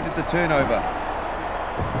created the turnover.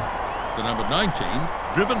 The number 19,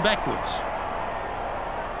 driven backwards.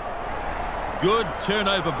 Good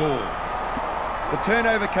turnover ball. The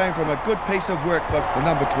turnover came from a good piece of work by the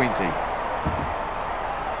number 20.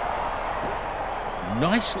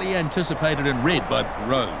 Nicely anticipated and read by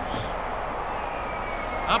Rose.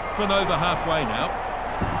 Up and over halfway now.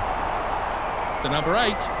 The number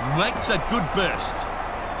 8 makes a good burst.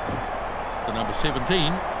 The number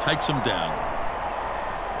 17 takes him down.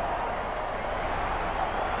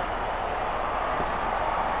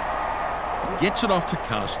 Gets it off to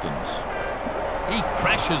Carstens. He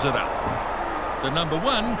crashes it up. The number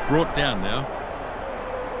 1 brought down now.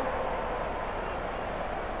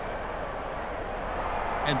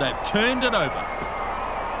 And they've turned it over.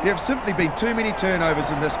 There have simply been too many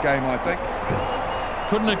turnovers in this game, I think.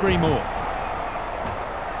 Couldn't agree more.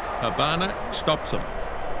 Habana stops him.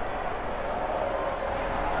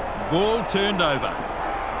 Ball turned over.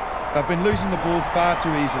 They've been losing the ball far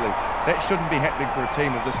too easily. That shouldn't be happening for a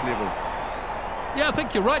team of this level. Yeah, I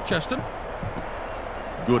think you're right, Justin.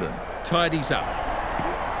 Gooden tidies up.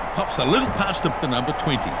 Pops a little past him to number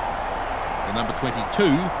 20. The number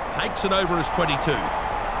 22 takes it over as 22.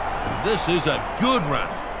 This is a good run.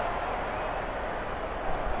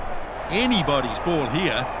 Anybody's ball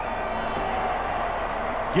here.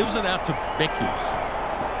 Gives it out to Beckles.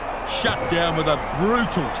 Shut down with a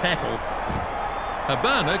brutal tackle.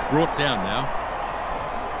 Habana brought down now.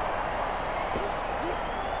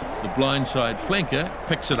 The blindside flanker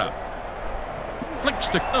picks it up. Flicks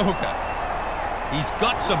to the hooker. He's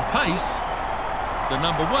got some pace. The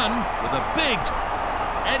number 1 with a big...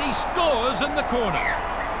 And he scores in the corner.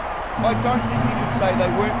 I don't think you could say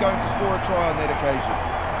they weren't going to score a try on that occasion.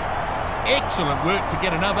 Excellent work to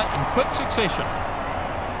get another in quick succession.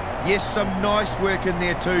 Yes, some nice work in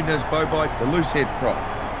there too, Nisbo, by the loose head prop.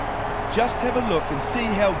 Just have a look and see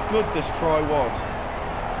how good this try was.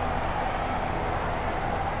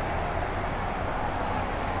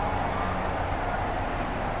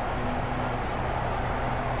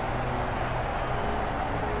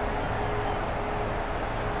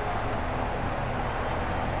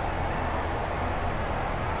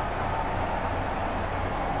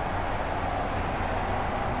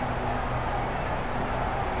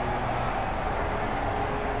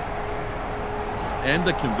 And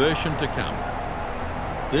the conversion to come.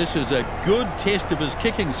 This is a good test of his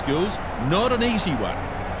kicking skills, not an easy one.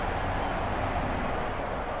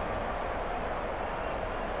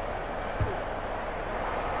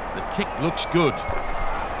 The kick looks good.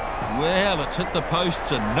 Well, it's hit the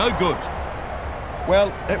posts and no good.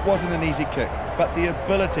 Well, it wasn't an easy kick, but the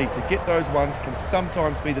ability to get those ones can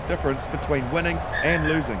sometimes be the difference between winning and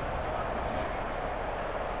losing.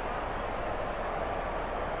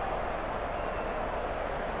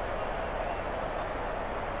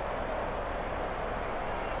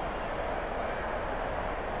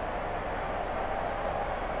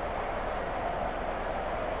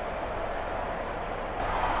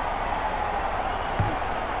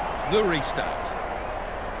 The restart.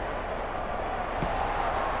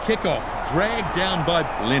 Kick-off, dragged down by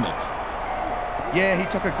Leonard. Yeah, he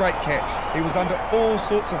took a great catch. He was under all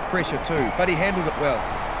sorts of pressure too, but he handled it well.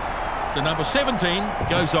 The number 17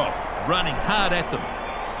 goes off, running hard at them.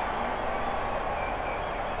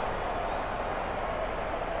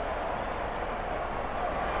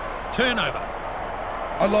 Turnover.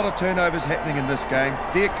 A lot of turnovers happening in this game.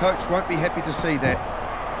 Their coach won't be happy to see that.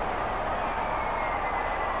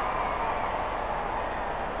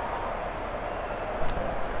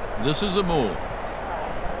 This is a maul.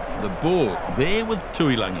 The ball there with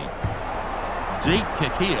Tuilangi. Deep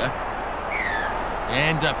kick here.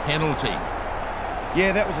 And a penalty.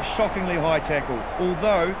 Yeah, that was a shockingly high tackle,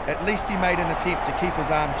 although at least he made an attempt to keep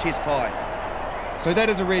his arm chest high. So that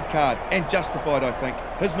is a red card, and justified, I think.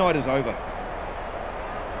 His night is over.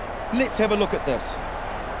 Let's have a look at this.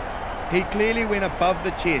 He clearly went above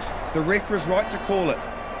the chest. The ref was right to call it.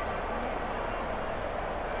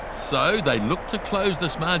 So they look to close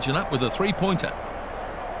this margin up with a three-pointer.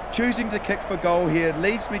 Choosing to kick for goal here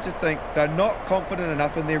leads me to think they're not confident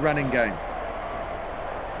enough in their running game.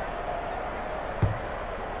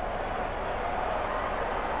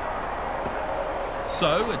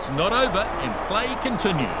 So it's not over and play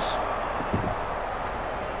continues.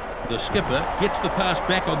 The skipper gets the pass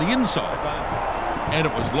back on the inside, and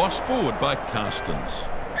it was lost forward by Carstens.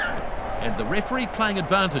 And the referee playing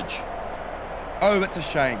advantage. Oh, it's a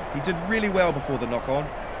shame. He did really well before the knock-on.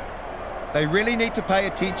 They really need to pay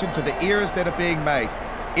attention to the errors that are being made.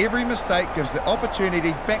 Every mistake gives the opportunity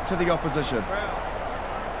back to the opposition.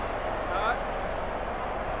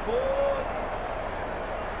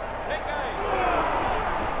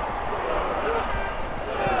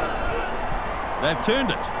 They've turned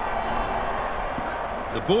it.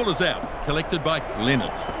 The ball is out, collected by Leonard.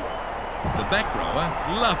 The back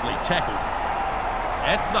rower, lovely tackle.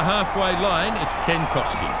 At the halfway line, it's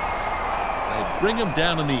Kankowski. They bring him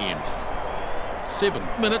down in the end. 7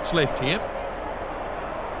 minutes left here.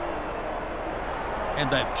 And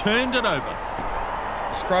they've turned it over.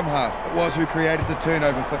 Scrum half, it was who created the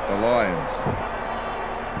turnover for the Lions.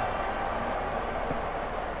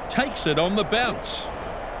 Takes it on the bounce.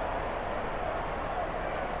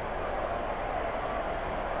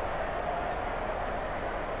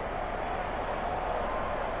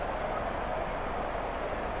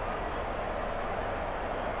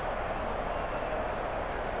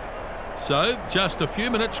 So, just a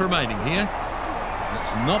few minutes remaining here. And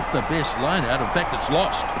it's not the best line-out. In fact, it's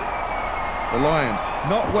lost. The Lions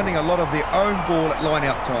not winning a lot of their own ball at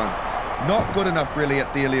line-out time. Not good enough, really,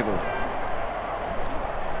 at their level.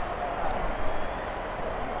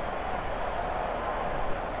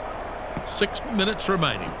 Six minutes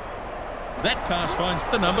remaining. That pass finds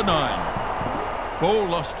the number 9. Ball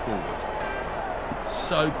lost forward.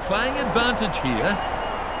 So, playing advantage here.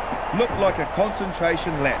 Looked like a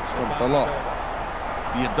concentration lapse from the lock.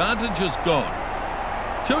 The advantage is gone.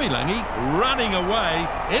 Tuilangi running away.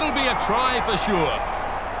 It'll be a try for sure.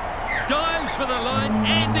 Dives for the line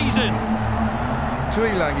and he's in.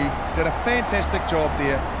 Tuilangi did a fantastic job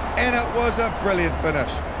there, and it was a brilliant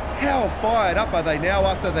finish. How fired up are they now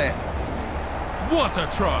after that? What a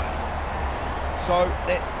try. So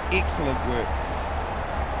that's excellent work.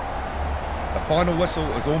 The final whistle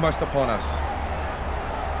is almost upon us.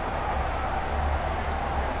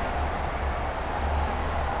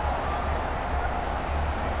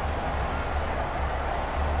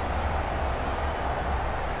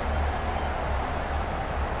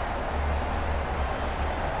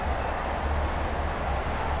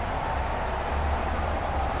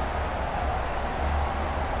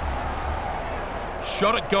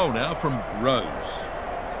 shot at goal now from Rose.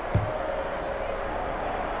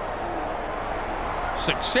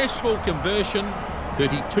 Successful conversion,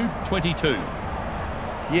 32-22.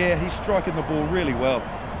 Yeah, he's striking the ball really well.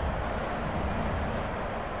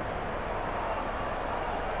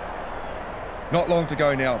 Not long to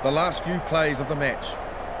go now, the last few plays of the match.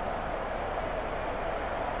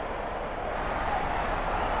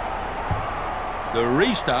 The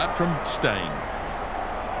restart from Stain.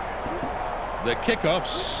 The kickoff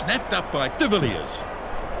snapped up by De Villiers.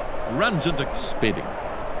 Runs into Spedding.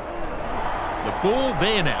 The ball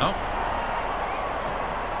there now.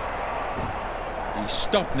 He's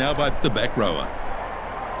stopped now by the back rower.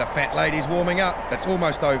 The fat lady's warming up. It's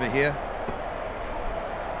almost over here.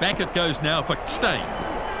 Back it goes now for Stain.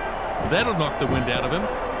 That'll knock the wind out of him.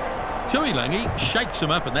 Tuilangi shakes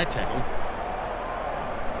him up in that tackle.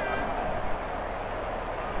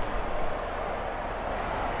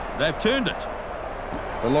 They've turned it.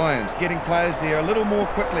 The Lions getting players there a little more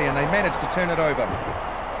quickly and they managed to turn it over.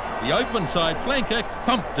 The open side flanker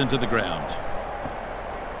thumped into the ground.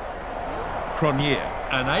 Cronier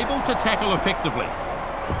unable to tackle effectively.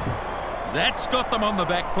 That's got them on the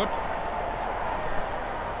back foot.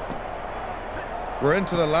 We're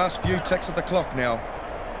into the last few ticks of the clock now.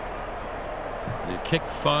 The kick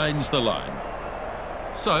finds the line.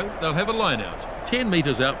 So they'll have a line out, 10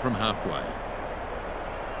 metres out from halfway.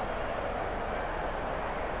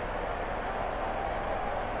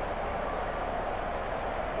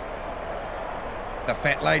 The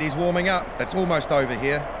fat lady's warming up. It's almost over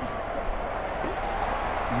here.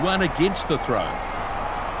 One against the throw.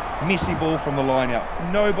 Messy ball from the line out.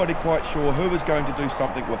 Nobody quite sure who was going to do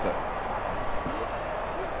something with it.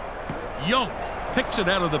 Yonk picks it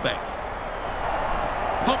out of the back.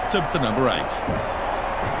 Popped to the number 8.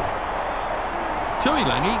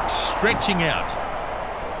 Tuilangi stretching out.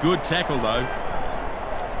 Good tackle though.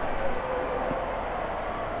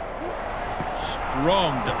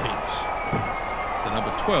 Strong defence. The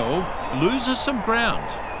number 12 loses some ground.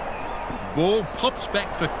 Ball pops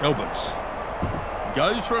back for Alberts.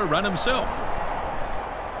 Goes for a run himself.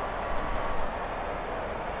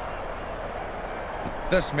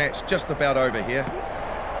 This match just about over here.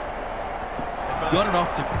 Got it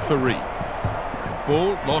off to Faree.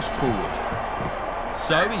 Ball lost forward.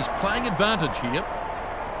 So he's playing advantage here.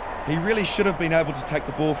 He really should have been able to take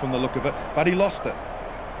the ball from the look of it, but he lost it.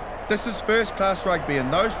 This is first-class rugby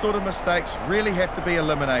and those sort of mistakes really have to be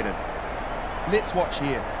eliminated. Let's watch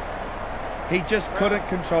here. He just couldn't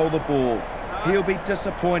control the ball. He'll be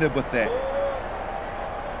disappointed with that.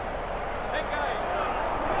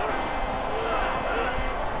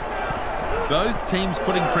 Both teams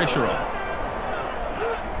putting pressure on.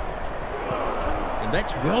 And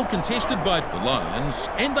that's well contested by the Lions,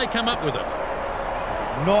 and they come up with it.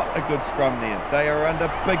 Not a good scrum there. They are under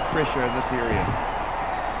big pressure in this area.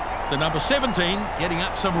 The number 17 getting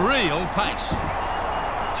up some real pace.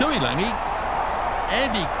 Tuilangi,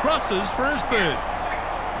 and he crosses for his third.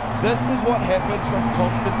 This is what happens from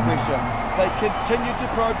constant pressure. They continue to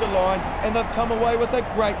probe the line and they've come away with a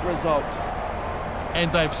great result. And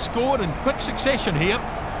they've scored in quick succession here.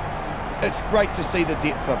 It's great to see the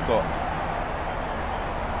depth they've got.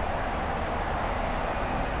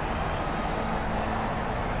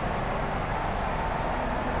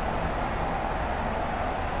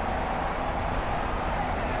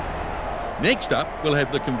 Next up, we'll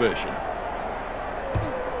have the conversion.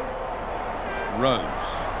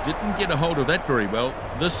 Rose didn't get a hold of that very well.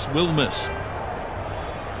 This will miss.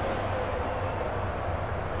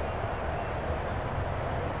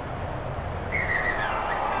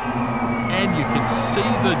 And you can see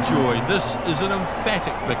the joy. This is an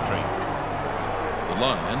emphatic victory. The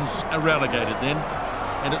Lions are relegated then,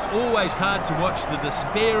 and it's always hard to watch the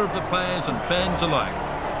despair of the players and fans alike.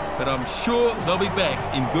 But I'm sure they'll be back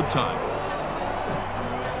in good time.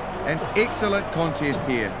 An excellent contest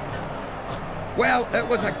here. Well, it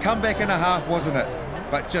was a comeback and a half, wasn't it?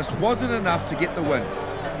 But just wasn't enough to get the win.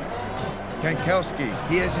 Kankowski,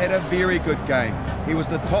 he has had a very good game. He was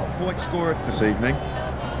the top point scorer this evening.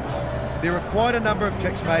 There were quite a number of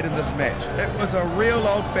kicks made in this match. It was a real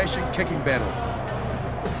old-fashioned kicking battle.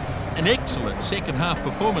 An excellent second half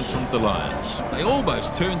performance from the Lions. They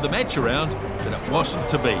almost turned the match around, but it wasn't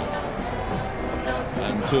to be.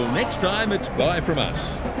 Until next time, it's bye from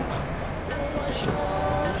us.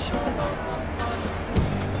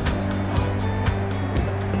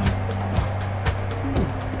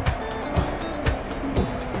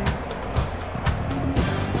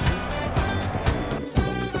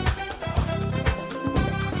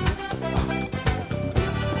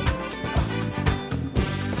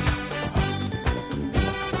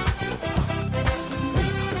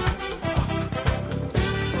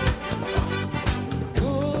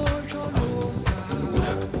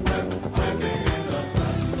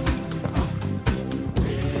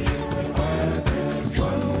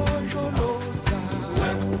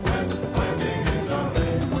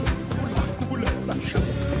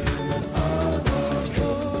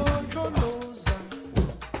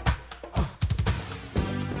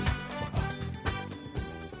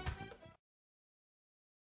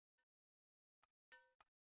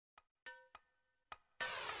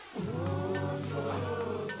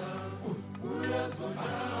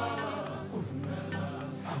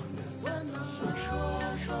 When